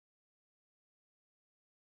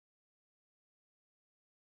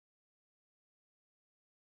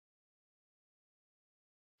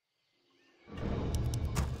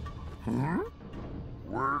Huh?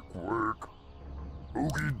 Work, work.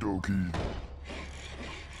 Okie dokie.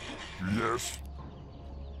 Yes.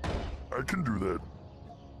 I can do that.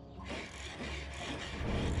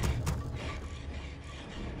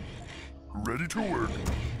 Ready to work.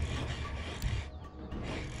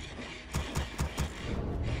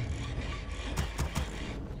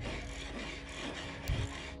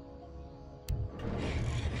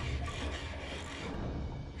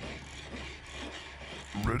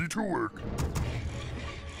 Ready to work.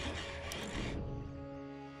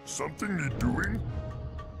 Something need doing?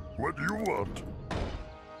 What do you want?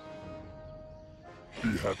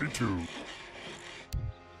 Be happy to.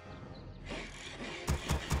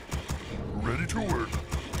 Ready to work.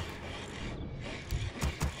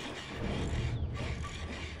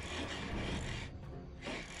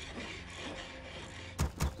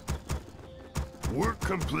 Work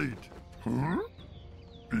complete. Huh?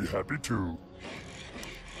 Be happy to.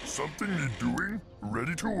 Something need doing?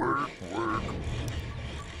 Ready to work. Work.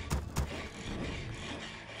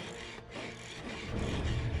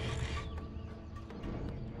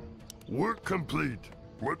 Work complete.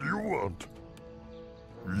 What do you want?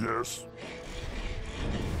 Yes.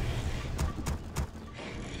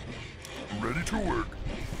 Ready to work.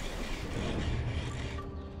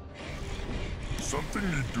 Something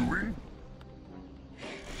need doing?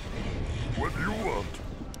 What do you want?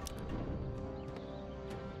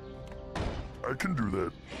 I can do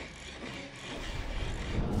that.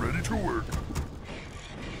 Ready to work.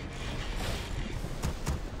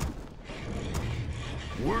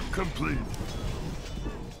 Work complete.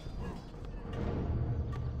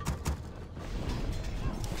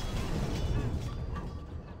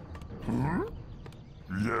 Huh?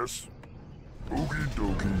 Yes. Okie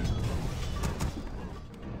dokie.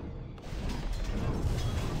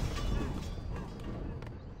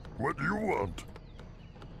 What do you want?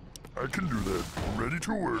 I can do that. Ready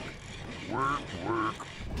to work. Work, work.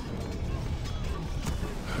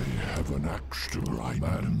 I have an axe to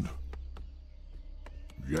grind.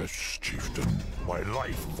 Yes, chieftain. My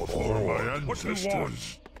life for the For Lord. my What do you want?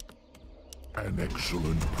 ancestors. An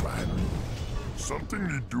excellent plan. Something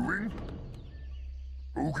need doing?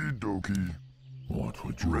 Okie dokie. What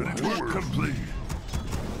would you Ready ask to work. of Complete. me?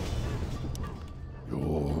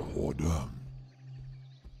 Your order.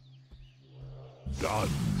 Done.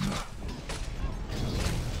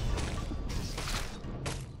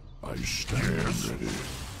 I stand ready.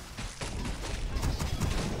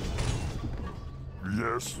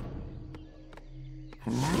 Yes.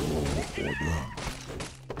 Your order.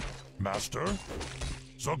 Master?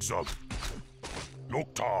 Zug-Zug.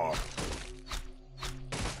 Loktar.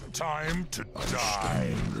 Time to I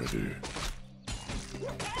die. stand ready.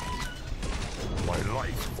 My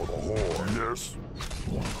life for the horde. Yes.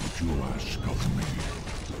 What would you ask of me?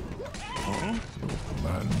 Huh? Your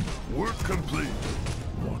command. Work complete.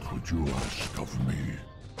 What would you ask of me?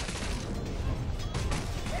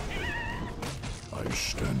 I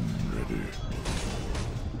stand ready.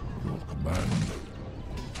 Your command.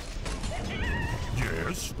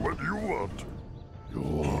 Yes. What do you want?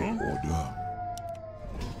 Your order.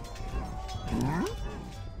 Huh?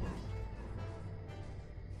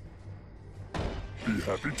 Be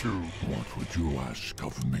happy to. What would you ask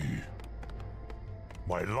of me?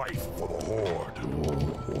 My life for the horde.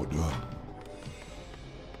 Your order.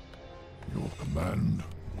 Your command.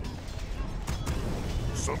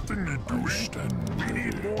 Something need I doing? stand We ready.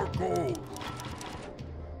 need more gold.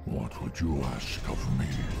 What would you ask of me?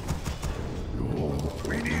 Your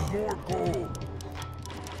We need order. more gold.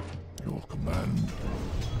 Your command.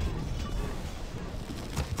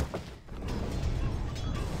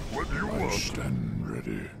 What do you I want? stand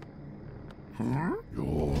ready. Huh?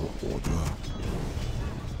 Your order.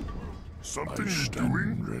 Something I need doing?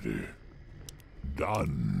 stand ready.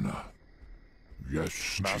 Done.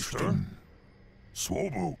 Yes, Master? chieftain.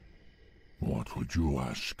 Swobu. What would you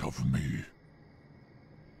ask of me?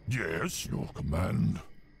 Yes. Your command.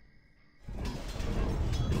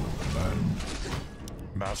 Your command.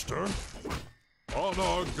 Master?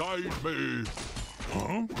 Honor guide me.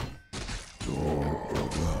 Huh? Your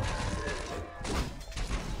order.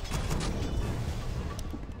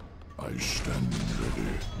 I stand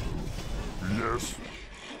ready. Yes.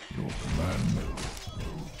 Your command.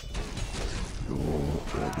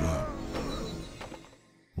 Your order.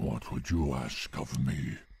 What would you ask of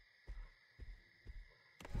me?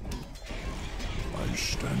 I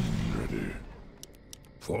stand ready.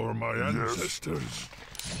 For my Yes. ancestors.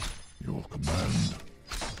 Your command.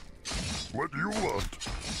 What do you want?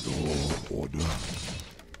 Your order.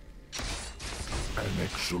 An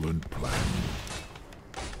excellent plan.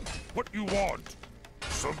 What you want?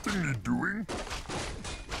 Something need doing?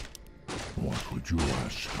 What would you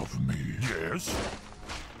ask of me? Yes.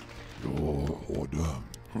 Your order.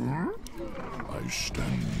 I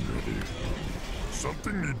stand ready.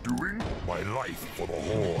 Something need doing? My life for the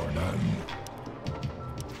horde. And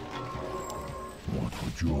what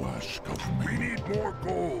would you ask of me? We need more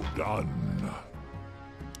gold. Done.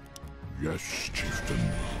 Yes,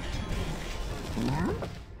 chieftain.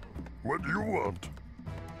 What do you want?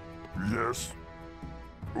 Yes.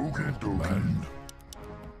 Okie dokie. Man.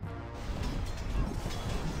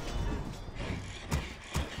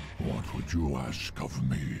 What would you ask of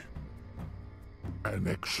me? An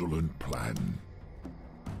excellent plan.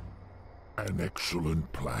 An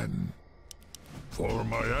excellent plan. For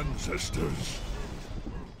my ancestors.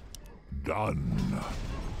 Done.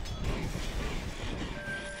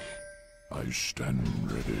 I stand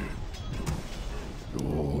ready.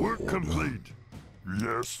 Your Work order. complete.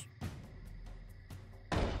 Yes.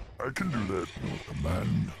 I can do that. Your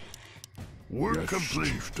command. Work Yes,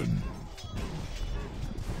 complete. chieftain.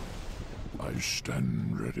 I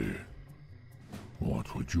stand ready.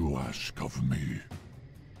 What would you ask of me?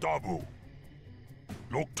 Dabu.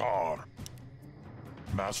 Loktar.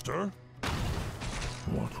 Master?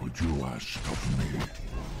 What would you ask of me?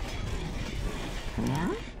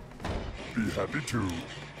 Be happy to.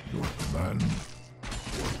 Your command.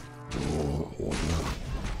 Your order.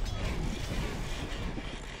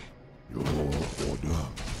 Your order.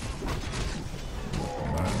 Your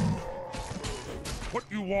command. What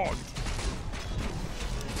you want?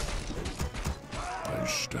 I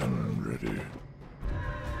stand ready.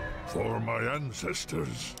 For my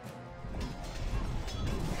ancestors.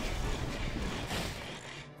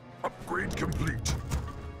 Upgrade complete.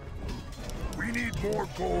 We need more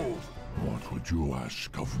gold. What would you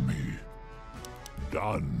ask of me?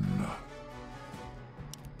 Done.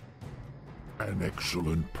 An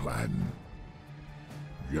excellent plan.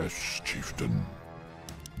 Yes, chieftain.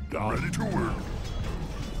 Done. Ready to work.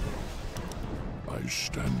 I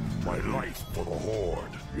stand My ready. life for the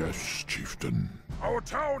horde. Yes, chieftain. Our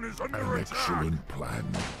town is under An attack. excellent plan.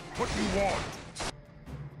 What you want?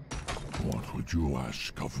 What would you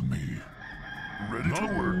ask of me? Ready to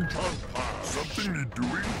work. Something need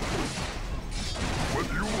doing? What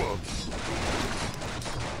do you want?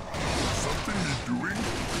 Something need doing?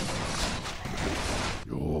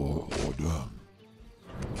 Your order.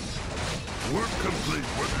 Work complete.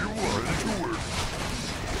 What do you want? Ready to work.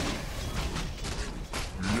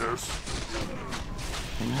 Yes.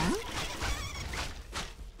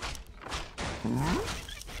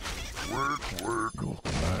 Work. Your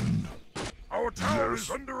command. Our town Yes. is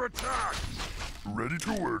under attack. Ready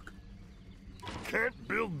to work. Can't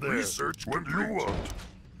build there. Research. What do you want?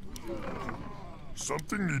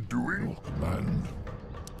 Something need doing? Your command.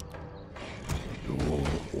 Your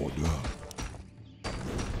order.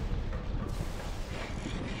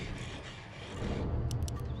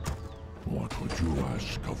 What would you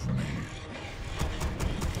ask of me?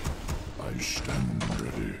 I stand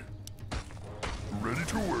ready. Ready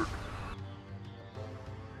to work.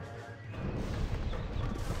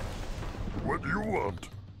 What do you want?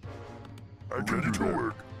 I can ready to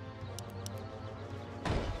work.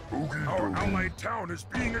 Our allied town is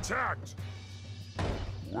being attacked.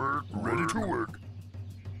 Work. Ready to work.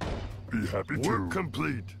 Be happy to. Work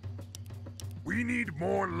complete. We need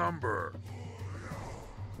more lumber.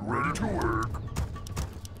 Ready to work.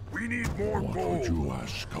 We need more What gold. would you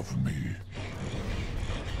ask of me?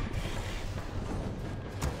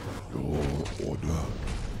 Your order.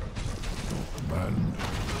 Your command.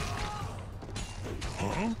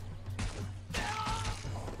 Huh?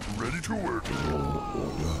 Ready to work. Your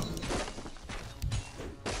order.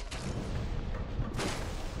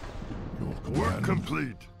 Your command. Work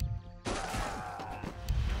complete.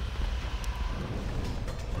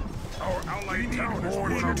 Our allied town is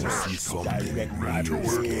being attacked. Direct Ready to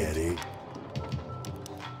work. scary.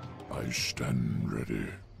 I stand ready.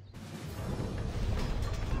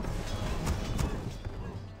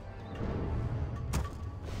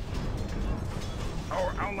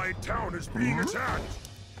 Our allied town is being attacked.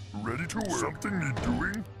 Ready to work. Something need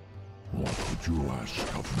doing? What would you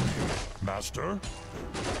ask of me? Master?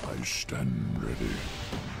 I stand ready.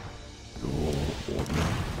 Your order.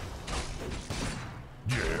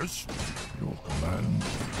 Yes. Your command.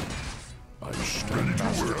 I stand Ready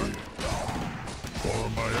to work. ready. For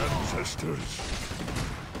my ancestors.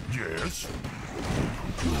 Yes. What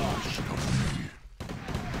would you ask of me?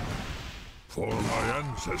 For my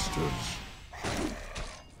ancestors.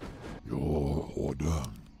 Your order.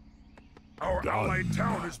 Our Done. allied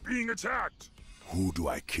town is being attacked. Who do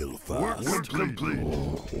I kill Work first? complete.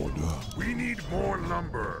 Your order. We need more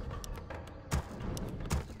lumber.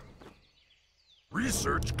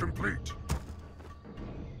 Research complete.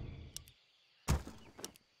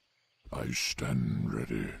 I stand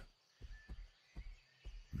ready.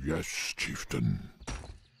 Yes, chieftain.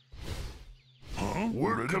 Huh?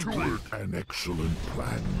 Work complete. An excellent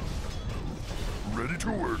plan. Ready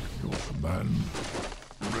to work. Your command.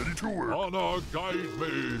 Ready to work. Honor guide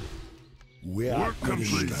me. Where are Work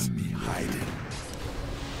complete. enemies be hiding?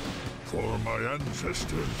 For my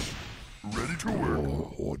ancestors. Ready to work.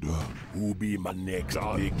 Your order. Who be my next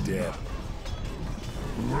Done. victim?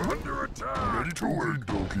 We're under attack. Ready to work,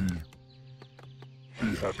 Doki.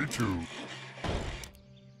 Be happy to.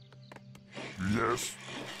 Yes.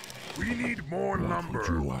 We need more What lumber. would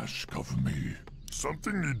you ask of me?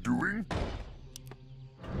 Something need doing?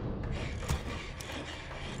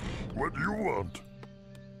 What do you want?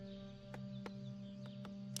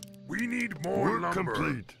 We need more Work lumber.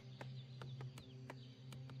 complete.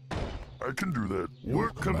 I can do that. Your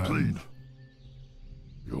Work complete. command.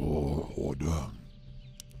 Your order.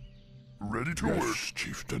 Ready to Yes, work.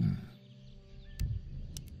 chieftain.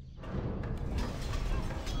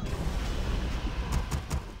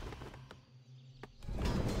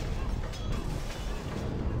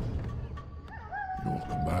 Your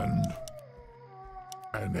command.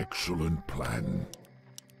 An excellent plan.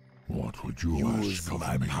 What would you Use ask of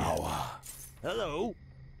my me? power. Hello.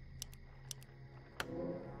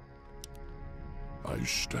 I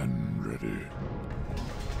stand ready.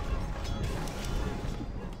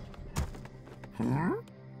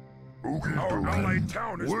 Okay, our allied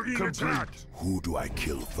town is Work being complete. attacked. Who do I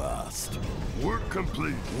kill first? Work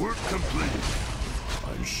complete. Work complete.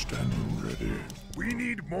 I stand ready. We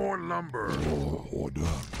need more lumber. Your order.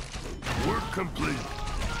 Work complete.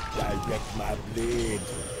 Direct my blade.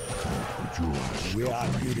 What would you ask Where of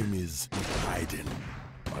are me? enemies be hiding?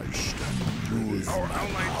 I stand ready. Our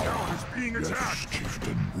allied town is being Yes, attacked.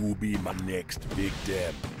 chieftain. Who be my next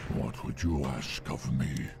victim? What would you ask of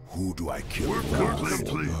me? Who do I kill Work first?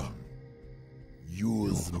 complete. Order.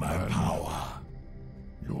 Use Your my command. power.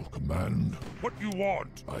 Your command. What you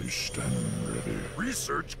want? I stand ready.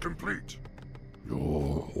 Research complete.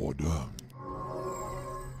 Your order.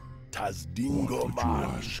 Tazdingo What would you man.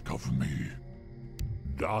 ask of me?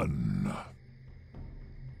 Done.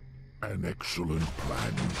 An excellent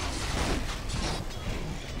plan.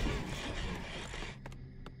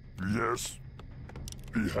 Yes.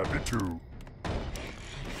 Be happy to.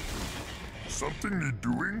 Something need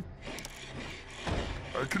doing?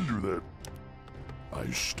 I can do that. I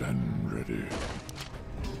stand ready.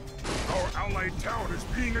 Our allied town is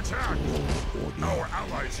being attacked. Your order. Our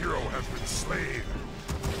allied's hero has been slain.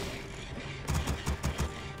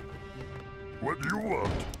 What do you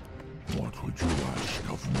want? What would you ask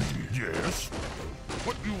of me? Yes.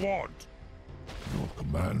 What do you want? Your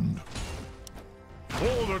command.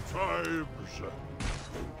 For the times.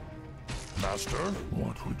 Master?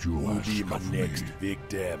 What would you Who ask be my of next me?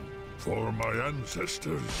 victim? For my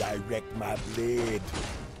ancestors. Direct my blade.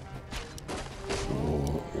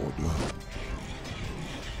 Your order.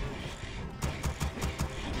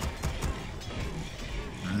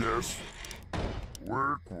 Yes.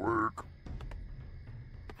 Work, work.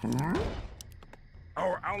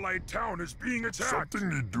 Our allied town is being attacked. Something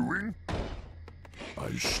need doing? I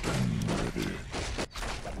stand ready.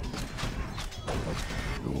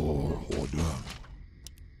 Your order.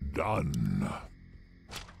 Done.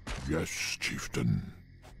 Yes, chieftain.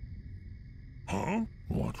 Huh?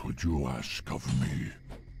 What would you ask of me?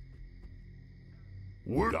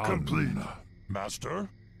 Work Done. complete. Master?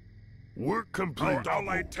 Work complete. Our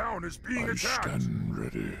allied town is being I attacked. stand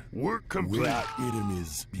ready. Work complete. Where are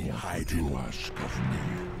enemies be What would hiding? you ask of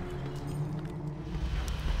me?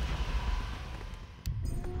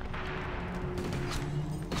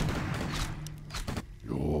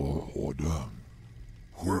 Your order.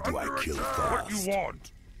 Who do I Under kill attack. first? What you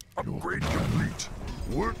want? Your Upgrade command. complete.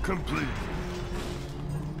 Work complete.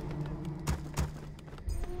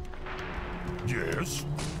 Yes.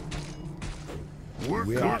 Work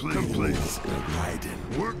Where are complete. enemies be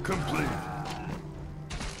hiding? Work complete.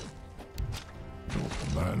 Your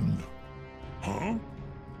command. Huh?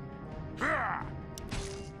 Ah!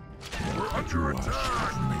 We're What would under you ask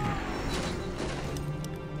attack. of me?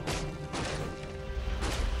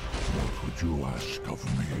 What would you ask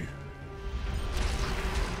of me?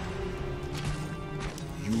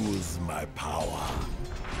 Use my power.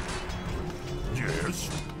 Yes.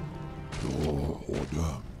 Your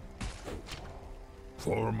order.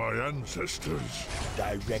 For my ancestors.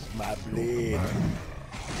 Direct my blade. Command.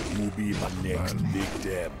 Who be my next Man.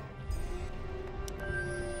 victim?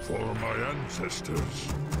 For my ancestors.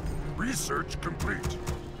 Research complete.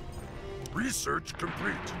 Research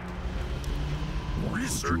complete. What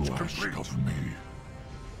Research would you complete. ask of me?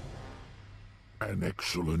 An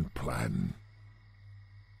excellent plan.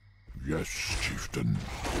 Yes, chieftain.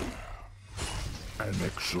 An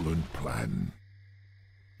excellent plan.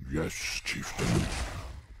 Yes, chieftain.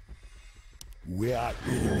 Where are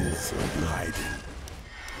enemies hiding?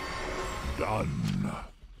 Done.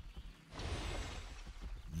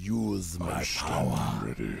 Use my I power. stand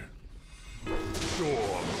ready.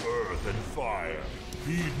 Storm, earth, and fire.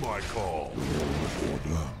 Heed my call.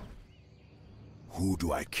 Order. Who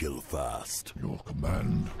do I kill first? Your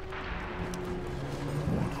command.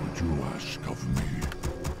 What would you ask of me?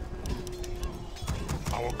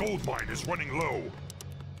 Our gold mine is running low.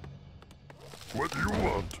 What do you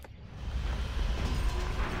want?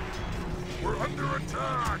 We're under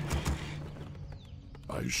attack!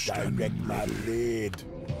 I stand Direct my ready. blade.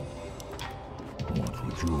 What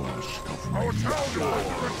would you ask of me? Our town is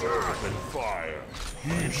under attack! And fire.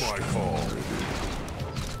 Heed my call.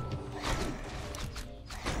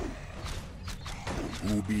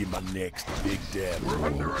 Who be my next big dem? We're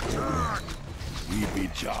under attack! We be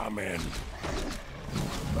jamming.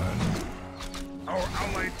 Man, Our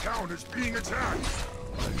allied town is being attacked!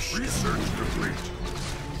 I stand Research complete!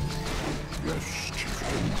 Yes,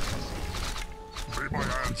 chieftain. May my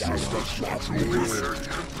ancestors watch over. Research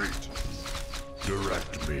complete!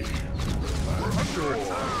 Direct me. We're under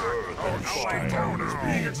attack! Our allied town is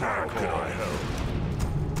being attacked! How can I help?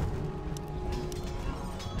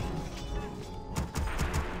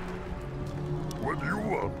 What do you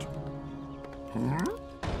want?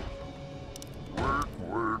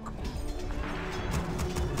 Work.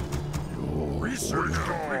 Research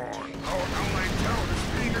complete. Our allied town is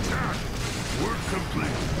being attacked. Work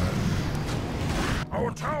complete.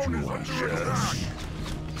 Our town is under attack.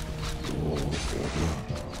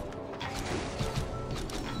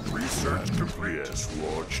 Research complete. Yes,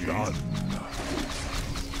 War Chief. Done.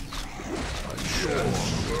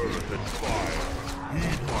 Yes, earth and fire.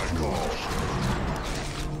 Heed my call.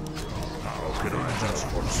 How can I just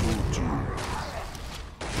pursuit you?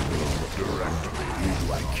 Direct me. Who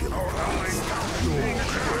do I kill Our allied first? town is being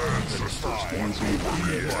attacked.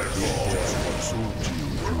 Heed my call. Pursuit you.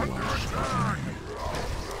 We're under attack.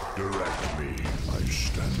 Direct me. I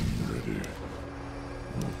stand ready.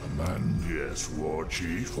 Your command. Yes, War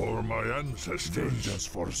Chief. For my ancestors. Just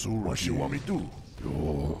forsooth. What you want me to do?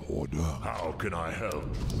 Your order. How can I help?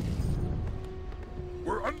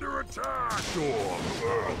 We're under attack! Storm,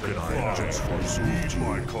 earth, and fire. Just forsooth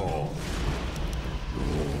my call.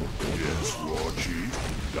 Yes, War Chief.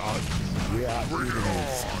 Done. Where are Bring it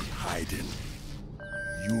enemies on. hiding?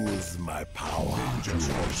 Use my power. Just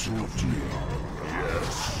pursuit you.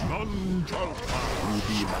 Yes. None shall pass. Who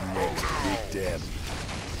be my next big dem?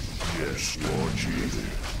 Yes, War Chief.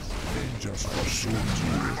 Just pursuit you.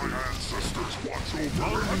 My ancestors watch over.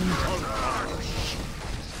 None shall pass.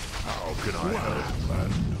 How can I help?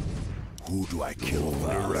 Man, Who do I kill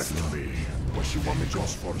first? Direct me. What you want me to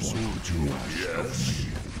just pursuit you. Yes.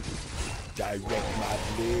 Direct my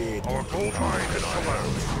blade. Our gold mine is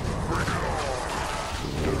help. Bring it on.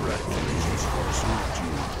 Direct me. Just pursuit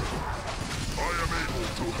you. I am able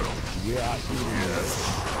to help. Where are enemies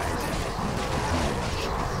hiding?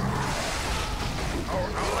 Our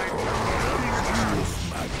allied town Use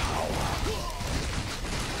my power.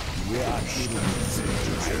 Where are enemies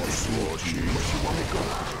hiding? War Chief. What you want me to go?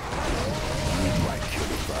 Who do I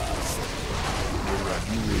kill first?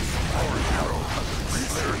 Use my power.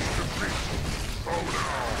 Research complete. Oh no.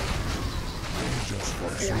 Just For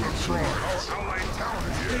pursuit the try. Our allied town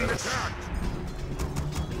is being attacked.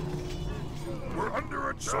 We're under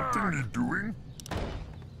attack. Something need doing?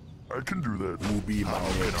 I can do that. Who be my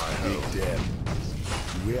next big dem?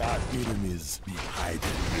 Where are enemies be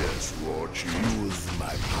hiding? Yes, War Chief. Use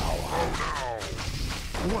my power. Oh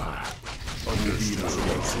no. What? Who be my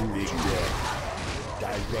next big dem?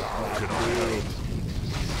 Direct my blade.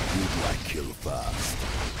 Who do I kill first?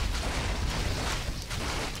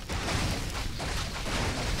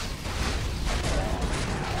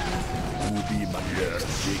 Who be my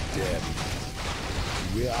next big dem?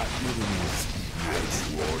 Where are enemies be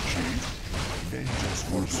hiding? War Chief. Just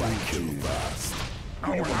Who do I kill pursuit you. first?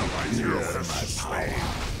 Our allied hero Use has my slain.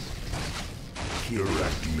 power.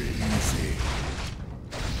 Direct me. Easy.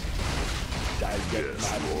 Direct Yes,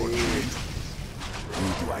 my Lord blade. Who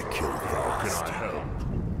do I kill How can first? I help?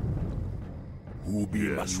 Who be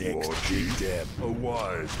Yes, my next Lord big Chief. dem? A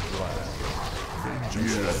wise plan.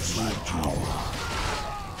 Use my power.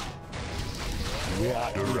 Where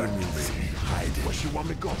are Direct enemies me. hiding? What you want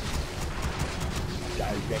me to go?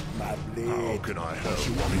 Direct my blade. How can I help?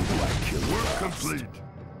 Who do I kill Work first? complete.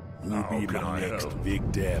 Who How be can my I next help?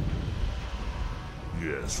 victim?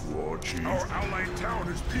 Yes, War Chief. Our allied town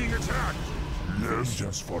is being attacked. Yes.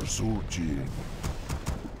 Just for Suji.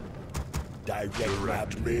 Direct my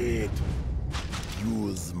blade.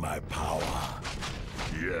 Use my power.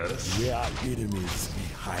 Yes. Where our enemies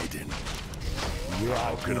be hiding. Where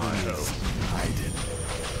our can I enemies help? be hiding.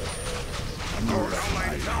 Our Use my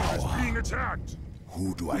allied town is power. being attacked.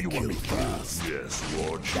 Who do I kill first? Yes,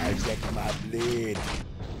 War Chief. Direct my blade.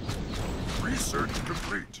 Research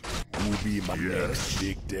complete. Who be my Yes. next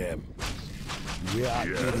victim? Where our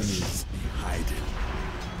Yes. enemies be hiding.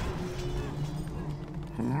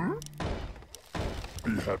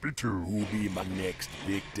 Be happy to. Who be my next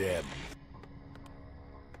victim?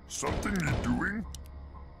 Something you doing?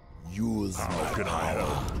 Use How my can I power.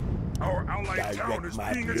 help? Our allied town Direct is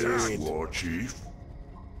my being blade. Yes, attacked. War Chief.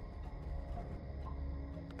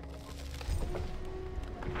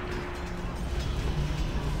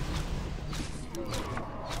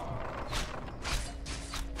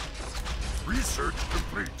 Research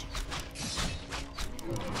complete.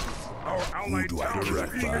 Our allied do I town is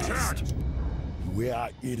direct being first? attacked. Where our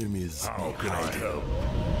enemies How be can I hiding. help?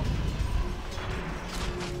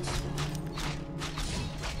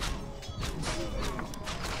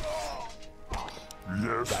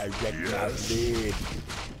 Yes. Direct my Yes. blade.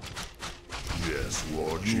 Yes,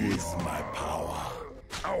 War Chief. Use my power.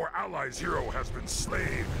 Our allies' hero has been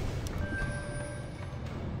slain.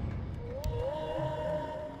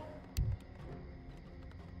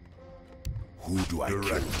 Who do I kill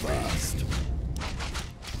Direct first?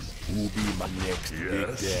 Who be my next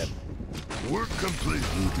Yes. victim? Work complete.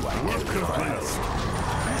 Who do I Work kill complete. first?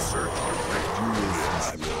 Research complete. Use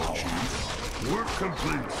my power. Work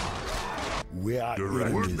complete. Where our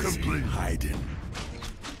Direct. Work enemies be complete. hiding.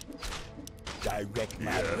 Direct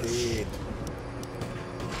my Yes. blade.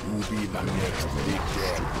 Who be my next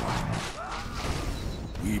victim?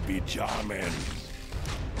 We be German.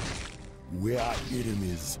 Where our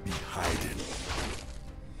enemies be hiding.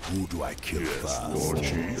 Who do I kill Yes, first? War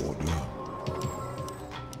Chief. Use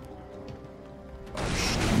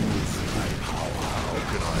my power. How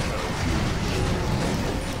can I help you?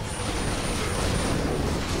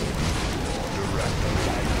 Direct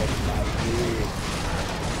my blade.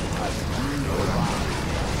 As we know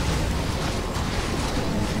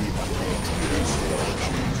who be my next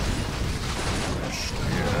victim?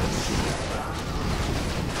 Yes.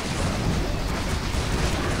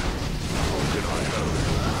 How can I help?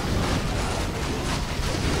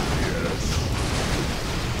 Yes.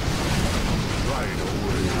 Right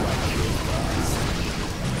away. Who I kill first?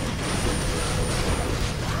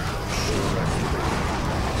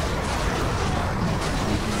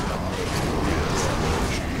 Yes, War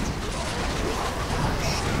Chief.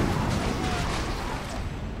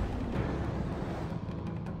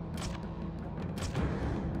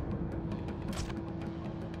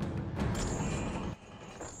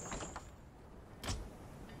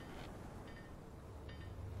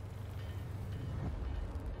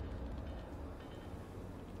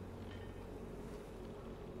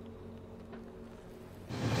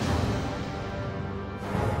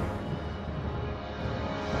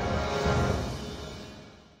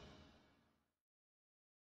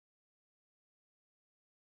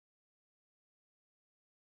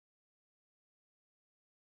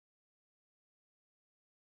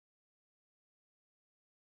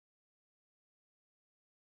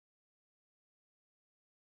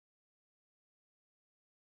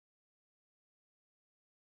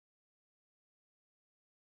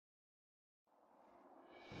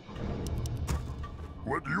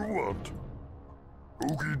 What do you want?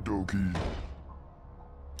 Okie dokie.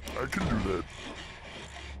 I can do that.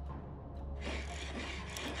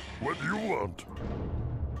 What do you want?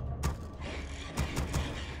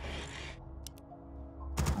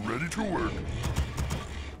 Ready to work.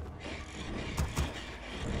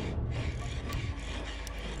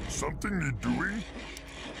 Something need doing?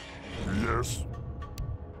 Yes.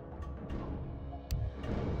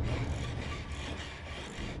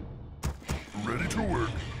 Ready to work.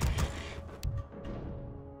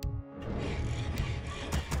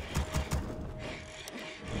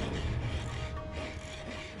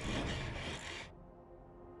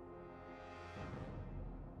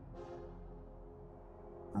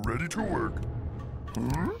 Ready to work.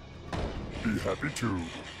 Be happy to.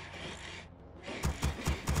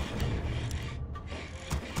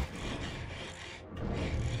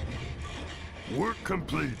 Work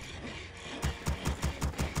complete.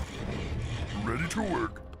 Ready to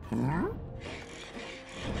work.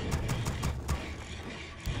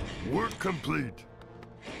 Work complete.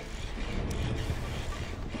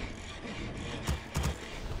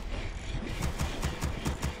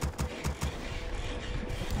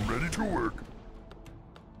 Ready to work.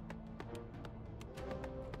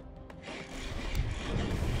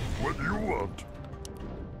 What do you want?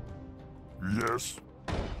 Yes.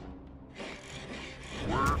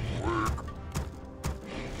 Work, work.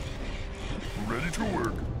 Ready to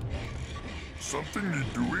work. Something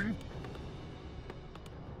need doing?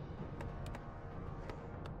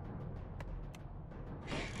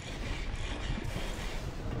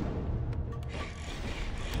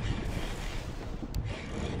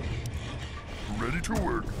 Ready to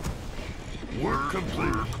work. Work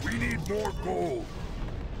complete. We need more gold.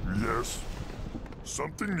 Yes.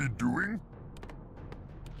 Something need doing?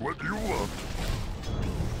 What do you want?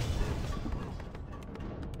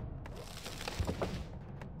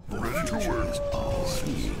 Ready to work.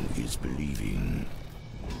 Seeing is believing.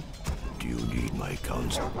 Do you need my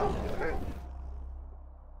counsel?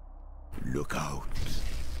 Look out.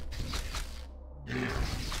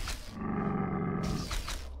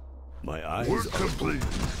 My eyes Work are complete.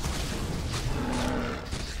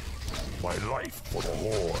 My life for the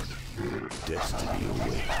horde. destiny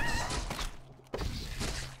awaits.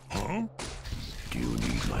 Huh? Do you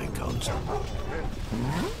need my counsel?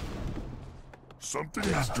 Something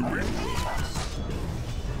is doing?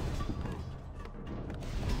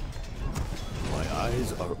 My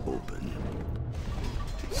eyes are open.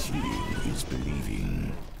 Seeing is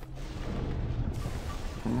believing.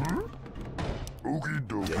 Okie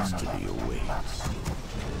dokie. Destiny awaits.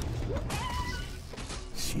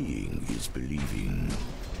 Seeing is believing.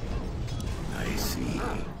 I see.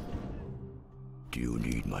 Do you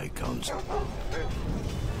need my counsel?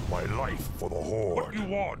 My life for the horde. What do you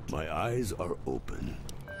want? My eyes are open.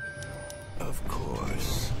 Of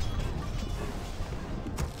course.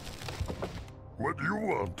 What do you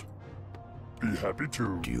want? Be happy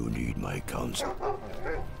to. Do you need my counsel?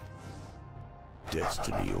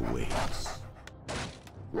 Destiny awaits.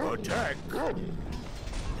 Attack!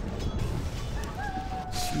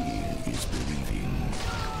 Seeing is believing.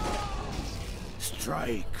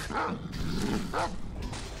 Strike.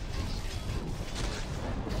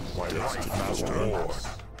 My life, Master Horde.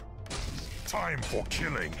 Time for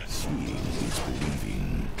killing. Seeing is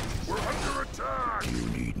believing. We're under attack! Do you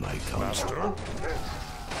need my counsel? Master?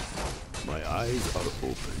 My eyes are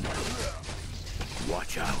open.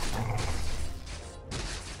 Watch out.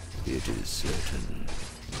 It is certain.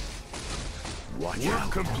 Watch Work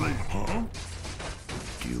out. complete. Huh?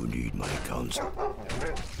 Do you need my counsel?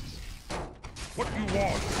 What do you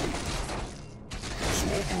want?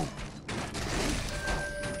 Swobu.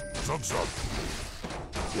 Zub zub.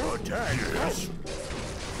 Attack! Yes.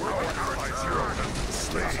 We're allies here and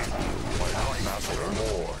slain by our Master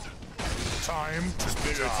Horde. Time to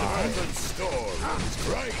spirits of heaven storm.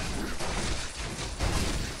 Strike!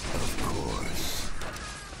 Of course.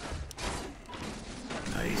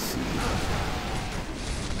 I see.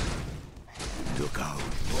 Look out.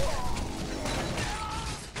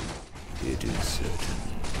 It is certain.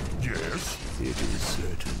 Yes. It is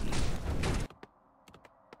certain.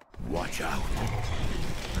 Watch out.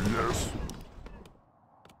 Yes.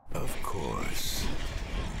 Of course.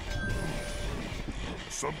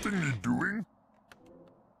 Something need doing?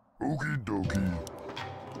 Okie dokie.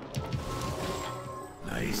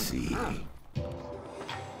 I see.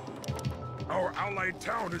 Our allied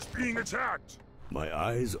town is being attacked. My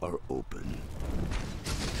eyes are open.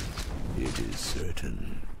 It is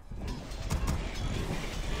certain.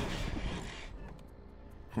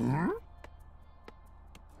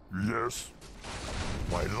 Yes.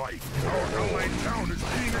 My life. Our allied town is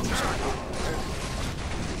being attacked.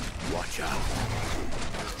 Watch out.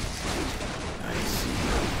 I see.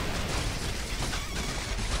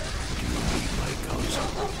 Do you need my counsel?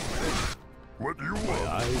 What do you My want?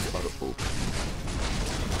 eyes are open.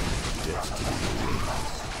 Destiny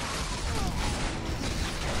awaits.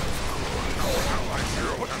 Our allies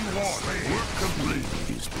here. What do you want? Work complete.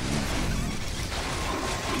 Is believing.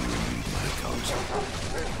 Do you need my counsel?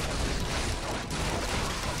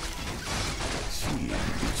 Seeing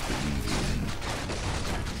is believing.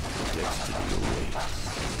 Destiny awaits.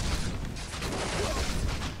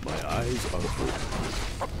 My eyes are open.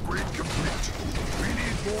 Upgrade complete. We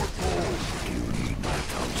need more gold. Do you need my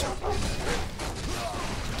counsel?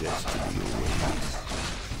 Destiny awaits.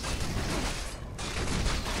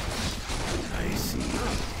 I see.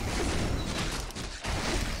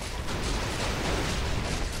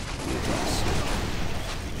 It is certain.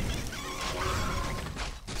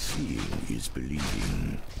 Seeing is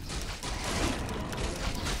believing.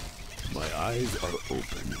 My eyes are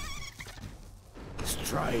open.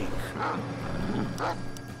 Strike.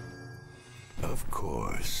 Of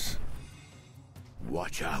course.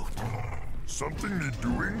 Watch out. Something need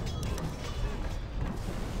doing?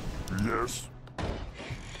 Yes.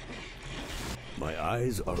 My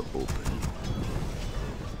eyes are open.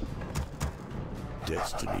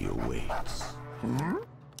 Destiny awaits.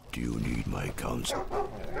 Do you need my counsel?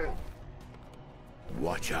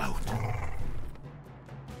 Watch out.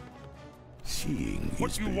 Seeing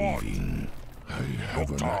is believing. I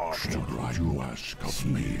have an action you ask of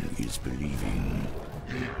me. Seeing is believing.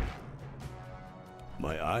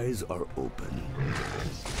 My eyes are open.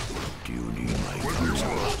 Do you need my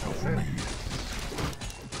counsel? Of me.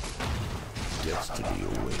 Destiny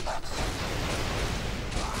awaits.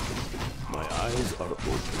 My eyes are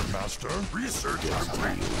open. Master, research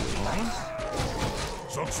Destiny complete.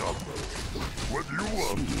 awaits. Sup. What do you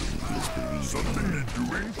want? Seeing is believing. Something need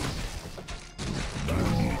doing? Do you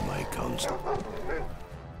need my counsel?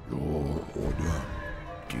 Your order.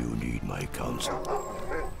 Do you need my counsel?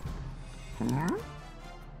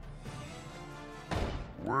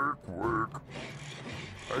 Work.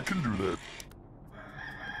 I can do that.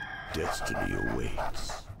 Destiny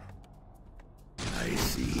awaits. I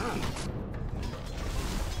see.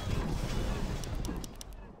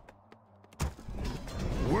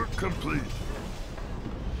 Work complete.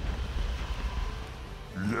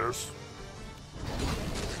 Yes.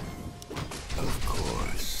 Of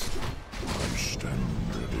course. I stand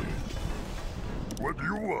ready. What do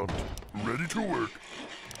you want? Ready to work.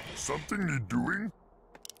 Something need doing?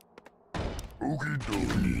 Okie Do you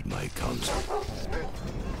dokie. need my counsel?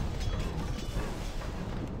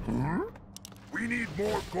 We need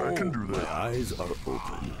more gold. I can do My that. eyes are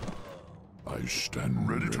open. I stand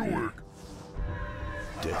Ready to work.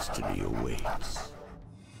 Destiny awaits.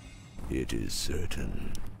 It is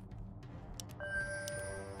certain.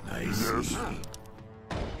 I Yes. see.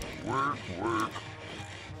 Work.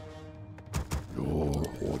 Your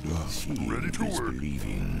order. Seeing Ready to is work.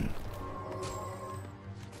 believing.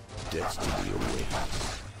 Destiny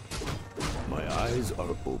awaits. My eyes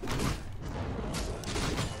are open.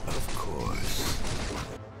 Of course.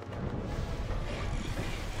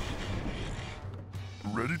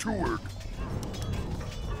 Ready to work.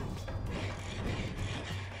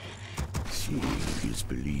 Seeing is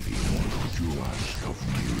believing. What you ask of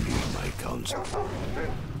Do me? you need my counsel?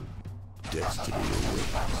 Destiny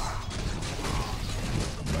awaits.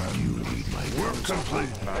 Do you need my Work counsel?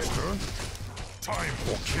 complete, Master. Time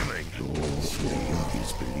for killing. Seeing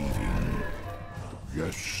is believing.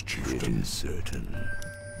 Yes, It chieftain. is certain.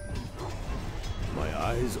 My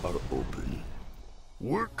eyes are open.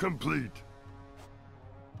 Work complete.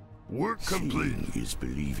 Work complete. Seeing is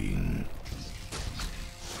believing.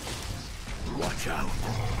 Watch out.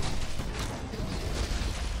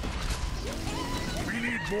 We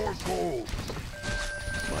need more gold.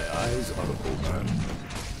 My eyes are open.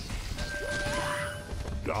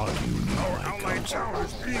 God, you need Our my allied counsel. town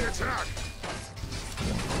is being attacked.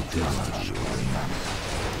 Destiny awaits.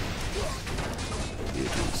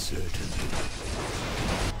 It is certain.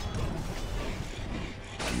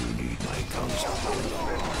 Do you need my counsel?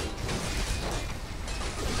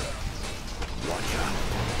 Watch out.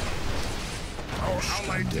 Our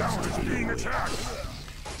allied town is Destiny being awaits. attacked.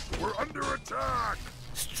 We're under attack.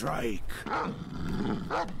 Strike.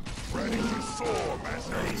 Ready to soar,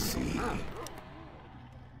 Master. I see.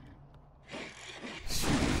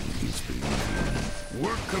 Seeing is believing.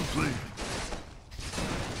 Work complete.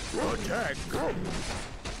 Attack.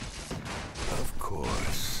 Of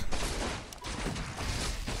course.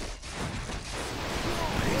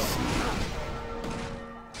 I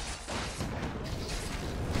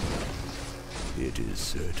see. It is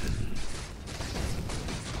certain.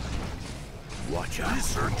 Watch out.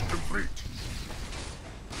 Research complete.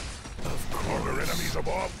 Of Are there course. enemies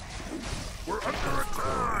above? We're under Of attack.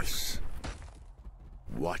 course.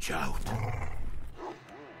 Watch out.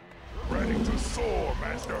 Ready to soar,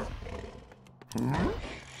 Master.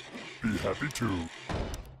 Be happy to.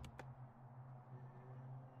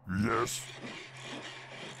 Yes.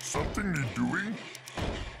 Something need doing?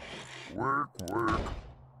 Work.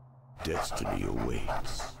 Destiny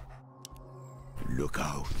awaits. Look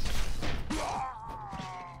out.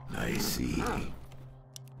 I see.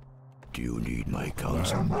 Do you need my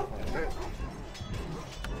counsel?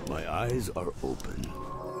 My eyes are open.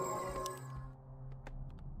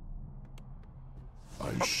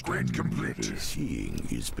 I stand complete. ready. Seeing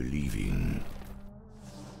is believing.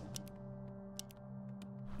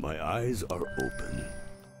 My eyes are open.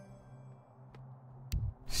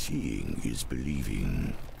 Seeing is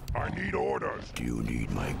believing. I need orders. Do you need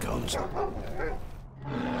my counsel?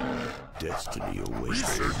 Destiny awaits.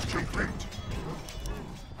 Research complete.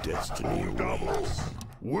 Destiny awaits.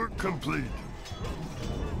 Work complete.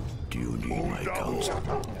 Do you need my counsel?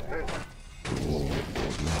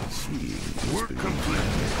 Work complete.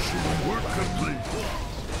 Work complete.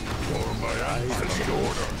 For my eyes and the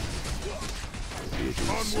order.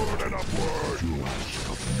 Onward and upward.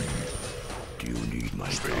 Do you need my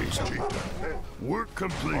counsel? Work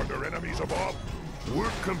complete. Are there enemies above?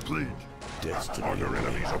 Work complete. Destiny Are there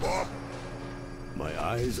enemies above? My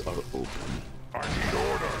eyes are open. I need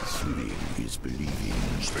order. Seeing is believing.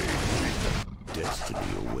 Destiny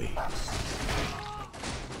awaits.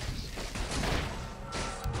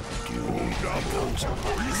 Do you need my counsel?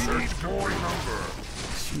 Research more number.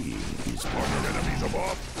 Seeing is Are there enemies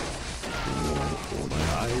above? My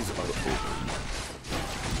eyes are open.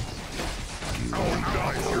 Do you Our need my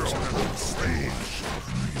allies here counsel? have been slain.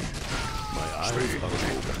 My eyes are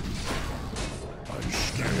open. I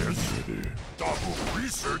stand ready. Double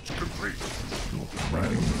research complete. Your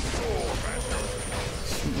command. Sword master.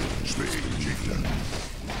 Spade chieftain.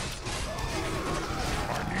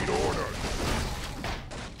 I need order.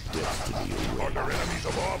 Destiny awaits. Are there enemies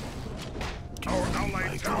above? Our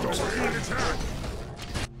allied town is being attacked.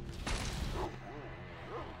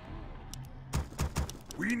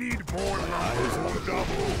 We need more lumber.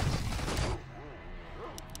 Double.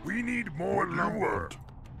 We need more lumber.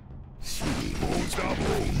 Seeing is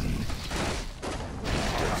Double.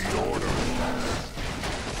 I need order.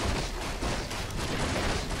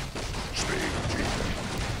 Spade chieftain.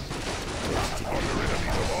 Are there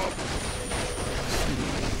enemies above?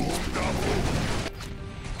 Double.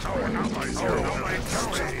 Our allies here. Our allied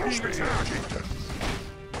town is being attacked.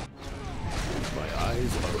 my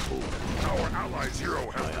eyes are open. Our allies' hero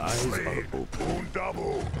has My been eyes slain. are open.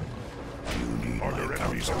 Double. Do you need Are my there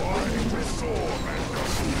enemies counsel? alive? Restore,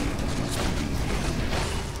 Master.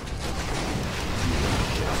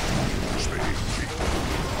 Spade chief.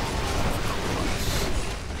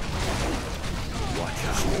 Watch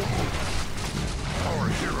out. Our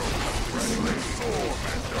hero has been slain. Restore,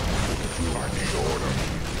 Master. I need order.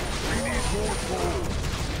 We need more gold.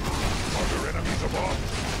 Are there enemies above?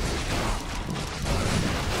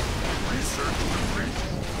 Research complete.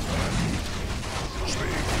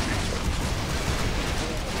 Spade chief.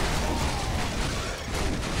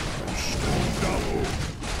 Double.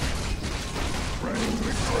 Ready to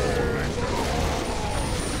restore, Master.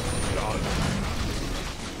 Done.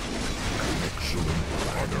 Excellent.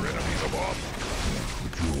 Are there enemies above?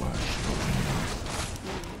 Would you ask of me?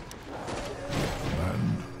 Command.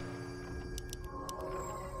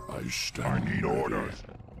 I stand. I need ready. orders.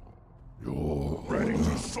 Your Ready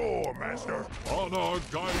to soar, Master. honor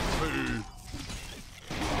guide me.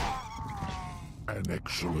 An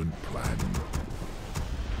excellent plan.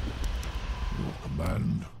 Your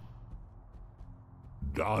command.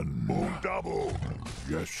 Done. Double.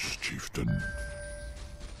 Yes, chieftain.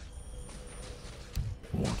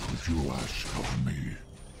 What would you ask of me?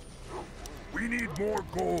 We need more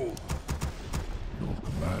gold. Your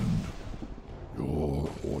command. Your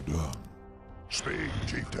order. Spade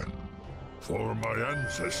chieftain. For my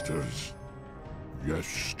ancestors.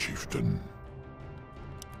 Yes, chieftain.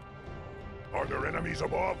 Are there enemies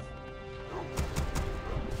above?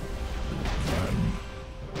 Command.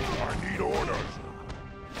 I need orders.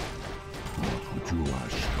 What would you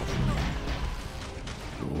ask of me?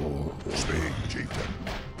 Your order. Spade chieftain.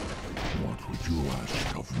 What would you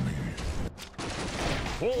ask of me?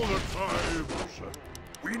 For the times.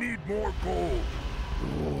 We need more gold.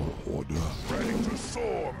 Your order. Ready to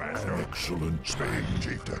soar, An Master. excellent Spade plan.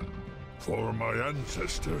 chieftain. For my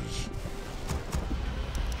ancestors.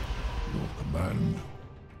 Your command.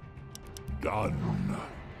 Done.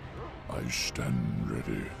 I stand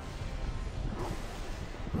ready.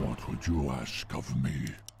 What would you ask of me?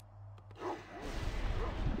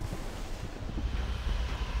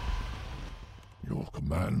 Your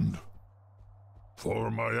command.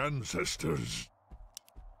 For my ancestors.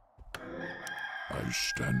 I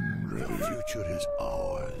stand The ready. future is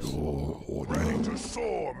ours. Your order. Ready to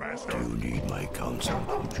soar, Do Master. you need my counsel?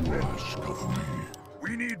 Would you ask of me?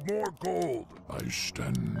 We need more gold. I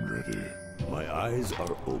stand ready. My eyes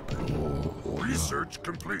are open. Your order. Research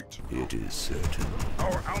complete. It is certain.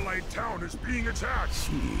 Our allied town is being attacked.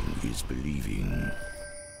 Seeing is believing.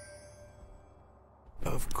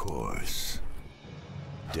 Of course.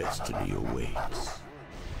 Destiny awaits.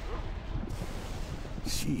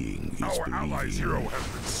 Seeing is Our allies' hero believing. has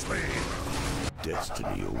been slain.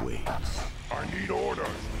 Destiny awaits. I need orders.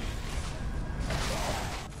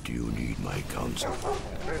 Do you need my counsel?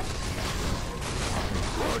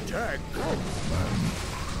 Attack. My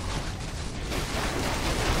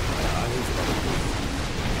eyes are open.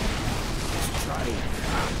 Strike.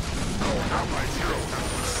 Our allies' hero has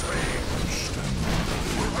been slain. I stand ready.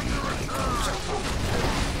 We're under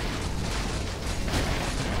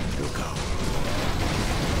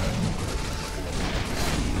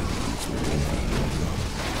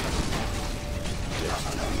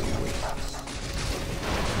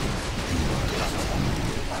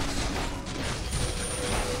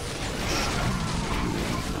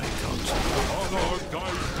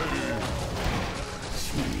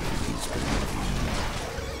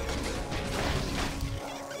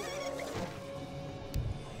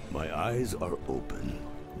eyes are open.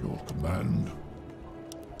 Your command.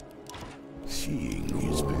 Seeing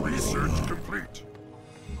is believing. Research complete.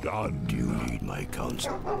 Done. Do you need my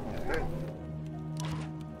counsel?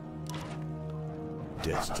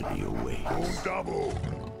 Destiny awaits. Double.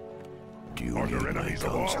 Do you Are there need my enemies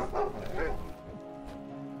counsel? above?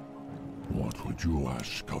 What would you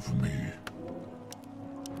ask of me?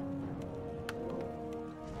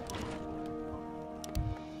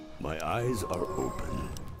 My eyes are open.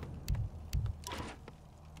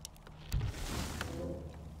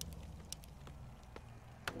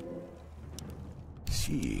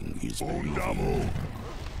 Seeing is believing. Double.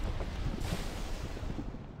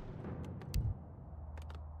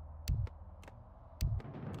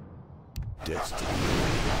 Destiny.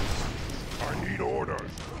 I need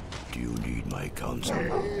orders. Do you need my counsel?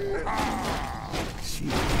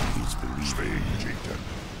 Seeing is believing. Speed, chieftain.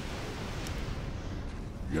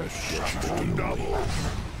 Yes, Destiny Double. awaits.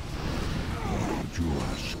 what would you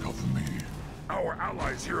ask of me? Our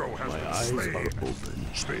allies' hero has My been eyes slain. are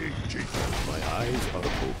open. Speed, chieftain. My eyes are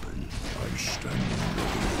open. I stand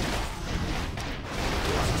ready.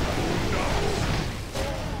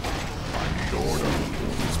 I need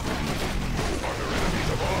orders. Are there enemies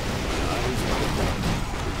above?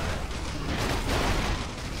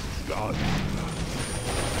 Done.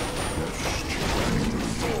 Yes,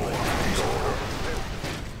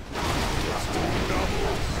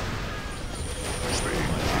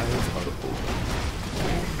 Eyes are open.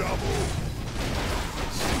 Double.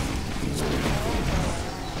 Seeing is believing.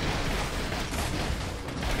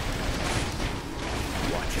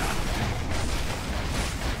 Watch out.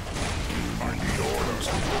 I need orders.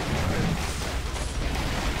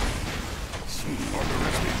 Seeing Are there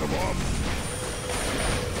enemies above?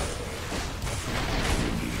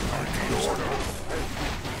 I need orders.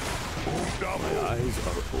 Double. eyes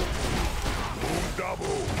are open.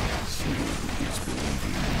 Double. Seeing is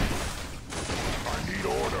believing. I need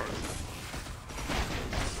orders.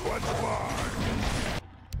 Let's fly.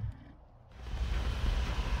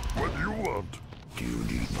 What do you want? Do you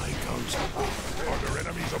need my counsel? Are there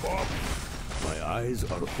enemies above? My eyes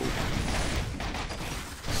are open.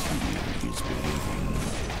 Seeing is believing.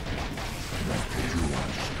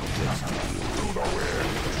 Destiny. To the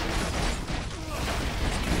wind.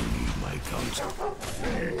 Do you need my counsel?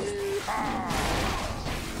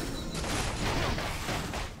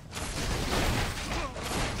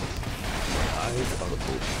 My eyes are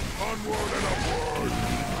open. Onward and upward. Do you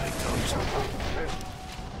need my counsel?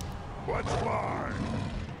 Let's fly.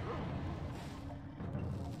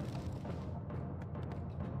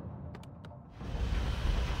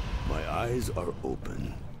 My eyes are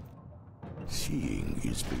open. Seeing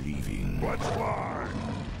is believing. Let's fly.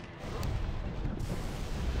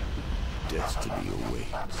 Destiny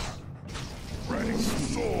awaits. Ready to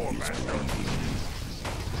soar, Is Master.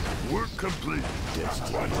 believing. Work complete.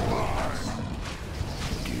 Destiny Let's awaits. fly.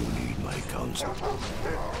 Do you need my counsel?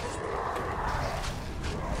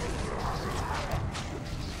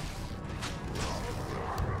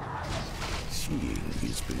 Seeing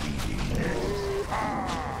is believing.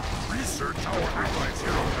 Research our allies'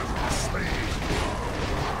 hero has been slain.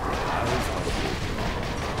 Eyes are open.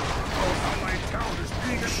 Our allied town is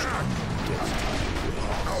being attacked. Destiny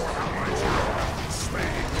awaits. Our allies' hero has been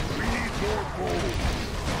slain. We need more gold.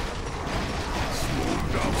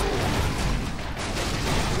 Double.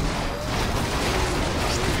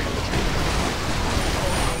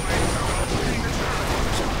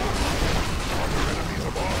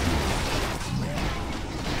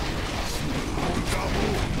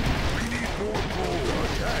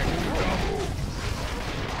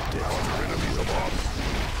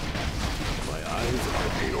 My eyes are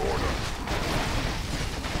Need order.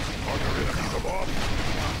 Are there enemies above?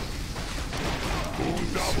 Gold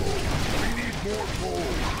double. We need more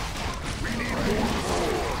gold. We need more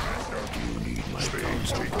gold, Master. Do you need my Speed,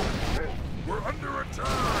 counsel? chief. We're under attack.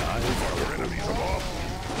 Eyes Are are there enemies above?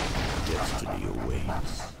 Destiny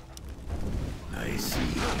awaits. I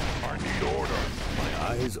see. I need order. My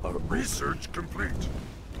eyes are open. Research complete.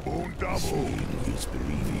 Boom double. Seeing is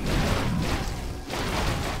believing.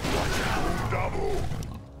 Boom double.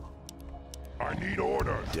 I need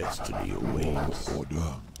order. Destiny awaits.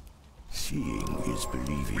 Order. Seeing is We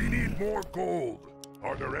believing. need more gold.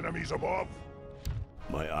 Are there enemies above?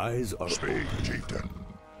 My eyes are Speak, open. chieftain.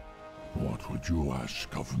 What would you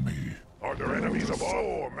ask of me? Are there enemies above?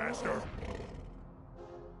 Soar, Master.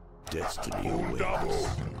 Destiny Boom awaits. double.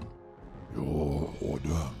 Your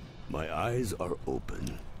order. My eyes are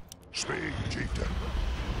open. Speak, chieftain.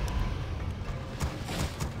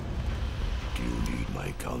 Do you need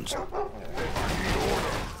my counsel? I need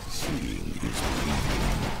order. Seeing is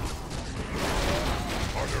believing.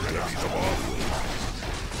 Are there enemies above?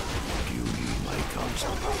 Do you need my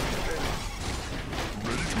counsel?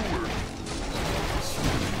 Ready to work.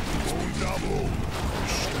 Gold double.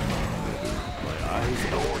 My eyes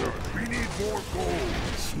In order. We need more gold.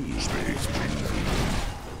 see Space breathing.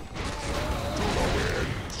 To the wind.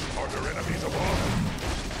 Are there enemies above?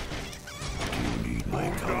 Do you need my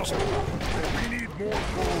Gold counsel? double. We need more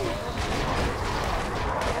gold.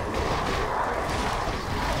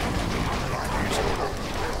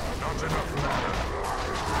 Not enough mana.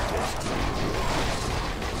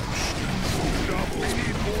 Gold double. We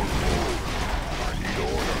need more gold. I need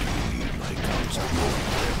order. Do you need my counsel?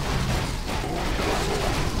 Gold double.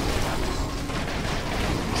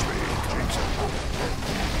 Space breathing.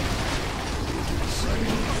 Ready to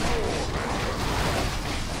soar, master.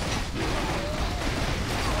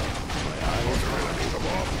 Are there enemies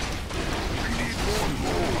above? We need more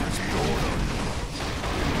gold. I need order.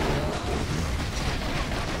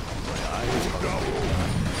 Double.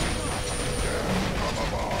 From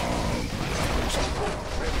above.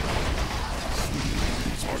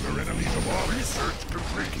 Are there enemies above? Research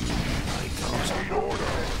complete. I need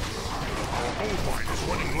order. Our gold mine is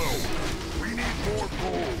running low. We need more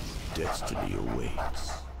gold. Destiny awaits.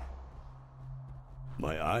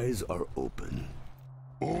 My eyes are open.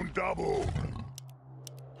 Un double.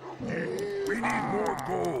 We need more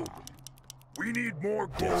gold. We need more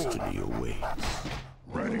gold. Destiny awaits.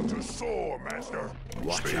 Ready to soar, master.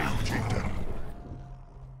 Watch Spade out. chieftain.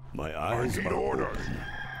 My I eyes need are order. open.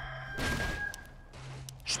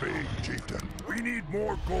 Spade chieftain. We need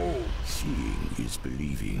more gold. Seeing is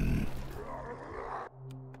believing.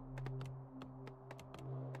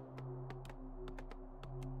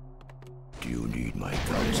 Do you need my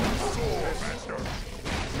counsel? Soar, master.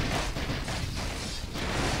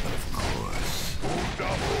 Of course. Un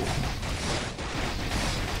double.